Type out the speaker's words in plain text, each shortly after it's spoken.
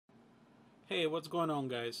Hey, what's going on,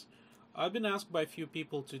 guys? I've been asked by a few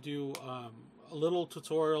people to do a little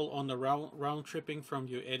tutorial on the round tripping from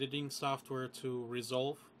your editing software to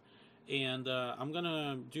Resolve, and I'm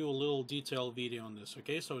gonna do a little detailed video on this.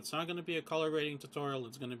 Okay, so it's not gonna be a color grading tutorial.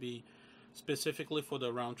 It's gonna be specifically for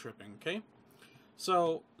the round tripping. Okay,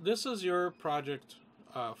 so this is your project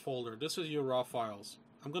folder. This is your raw files.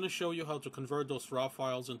 I'm gonna show you how to convert those raw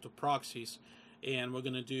files into proxies, and we're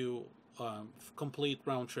gonna do complete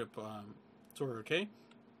round trip tour. Okay,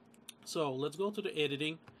 so let's go to the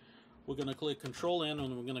editing. We're gonna click Control N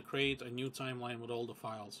and we're gonna create a new timeline with all the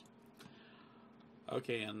files.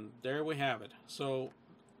 Okay, and there we have it. So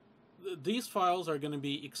these files are gonna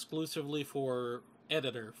be exclusively for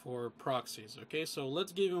editor, for proxies. Okay, so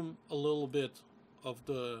let's give them a little bit of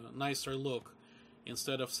the nicer look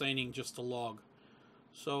instead of sending just a log.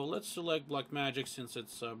 So let's select Blackmagic since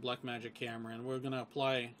it's a Blackmagic camera, and we're gonna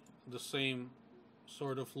apply the same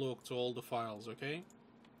sort of look to all the files. Okay,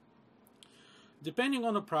 depending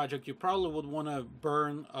on the project, you probably would want to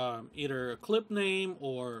burn either a clip name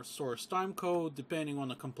or source timecode depending on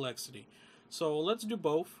the complexity. So let's do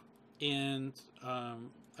both, and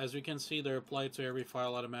as we can see, they're applied to every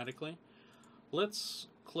file automatically. Let's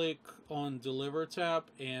click on Deliver tab,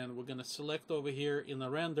 and we're going to select over here in the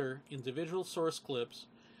render individual source clips,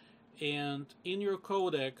 and in your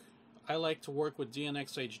codec I like to work with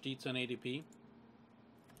DNX HD 1080p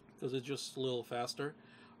because it's just a little faster.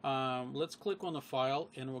 Let's click on the file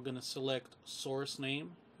and we're going to select source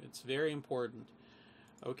name. It's very important.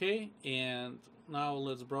 Okay, and now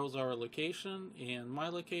let's browse our location, and my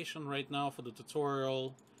location right now for the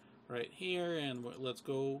tutorial right here, and let's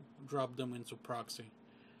go drop them into Proxy.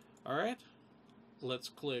 Alright, let's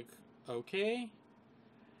click OK,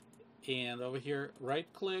 and over here right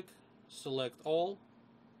click, select all,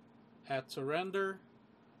 add to render,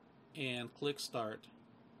 and click start.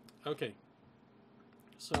 Okay,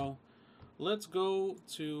 so let's go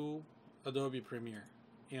to Adobe Premiere,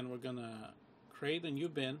 and we're gonna create a new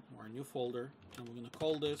bin or a new folder, and we're gonna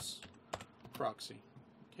call this Proxy.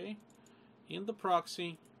 Okay, in the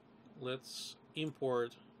Proxy, let's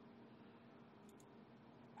import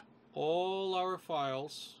all our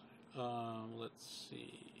files. Let's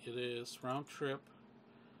see, it is Roundtrip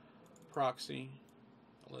Proxy.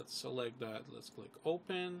 Let's select that. Let's click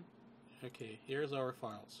Open. Okay, here's our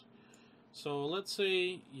files. So let's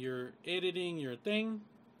say you're editing your thing,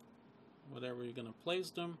 whatever you're gonna place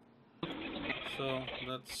them. So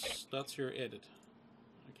that's your edit.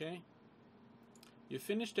 Okay, you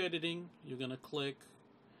finished editing, you're gonna click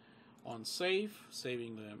on save,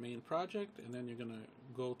 saving the main project, and then you're gonna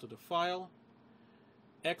go to the file,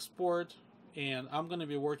 export, and I'm gonna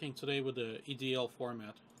be working today with the EDL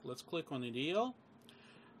format. Let's click on EDL.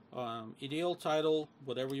 EDL title,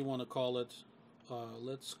 whatever you want to call it.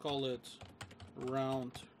 Let's call it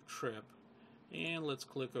Roundtrip, and let's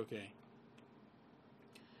click OK.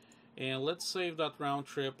 And let's save that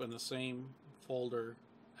Roundtrip in the same folder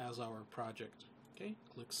as our project. Okay,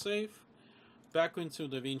 click Save. Back into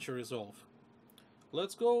Davinci Resolve.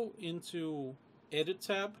 Let's go into Edit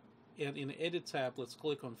tab, and in Edit tab, let's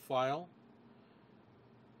click on File,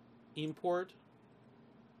 Import,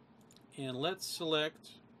 and let's select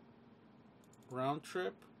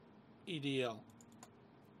Roundtrip EDL.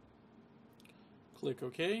 Click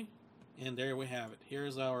OK, and there we have it.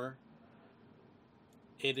 Here's our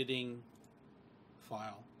editing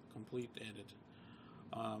file, complete edit.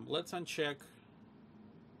 Let's uncheck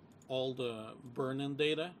all the burn-in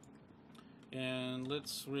data, and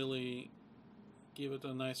let's really give it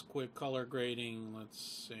a nice quick color grading.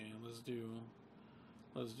 Let's see, let's do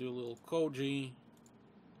a little Koji,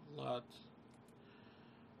 lot,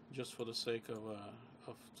 just for the sake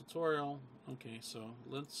of tutorial. Okay, so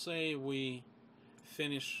let's say we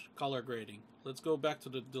finish color grading. Let's go back to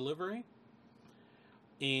the delivery,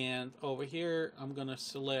 and over here I'm gonna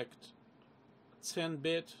select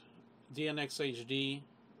 10-bit DNX HD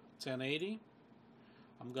 1080.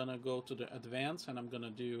 I'm gonna go to the advanced, and I'm gonna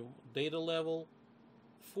do data level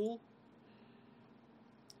full,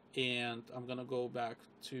 and I'm gonna go back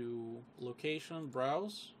to location,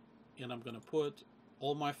 browse, and I'm gonna put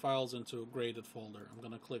all my files into a graded folder. I'm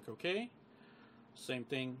gonna click OK. Same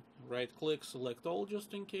thing, right click, select all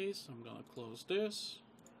just in case. I'm gonna close this,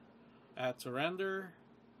 add to render,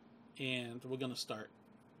 and we're gonna start.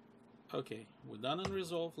 Okay, we're done in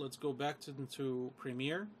Resolve. Let's go back into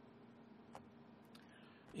Premiere,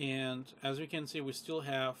 and as you can see, we still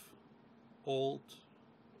have old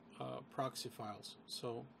proxy files.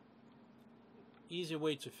 So easy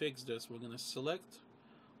way to fix this, we're gonna select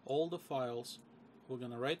all the files, we're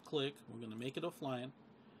gonna right click, we're gonna make it offline.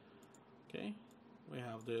 Okay, we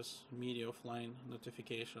have this media offline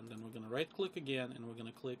notification. Then we're going to right click again and we're going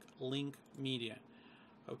to click link media.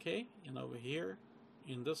 Okay, and over here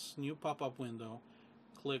in this new pop-up window,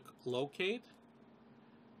 click locate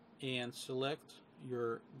and select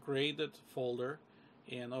your graded folder,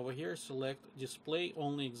 and over here select display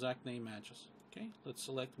only exact name matches. Okay, let's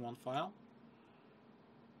select one file,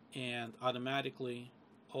 and automatically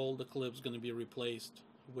all the clips going to be replaced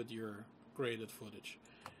with your graded footage.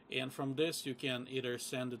 And from this you can either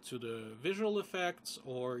send it to the visual effects,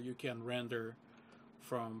 or you can render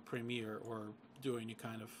from Premiere or do any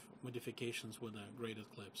kind of modifications with the graded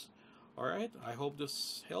clips. Alright, I hope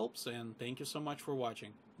this helps, and thank you so much for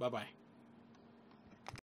watching. Bye bye.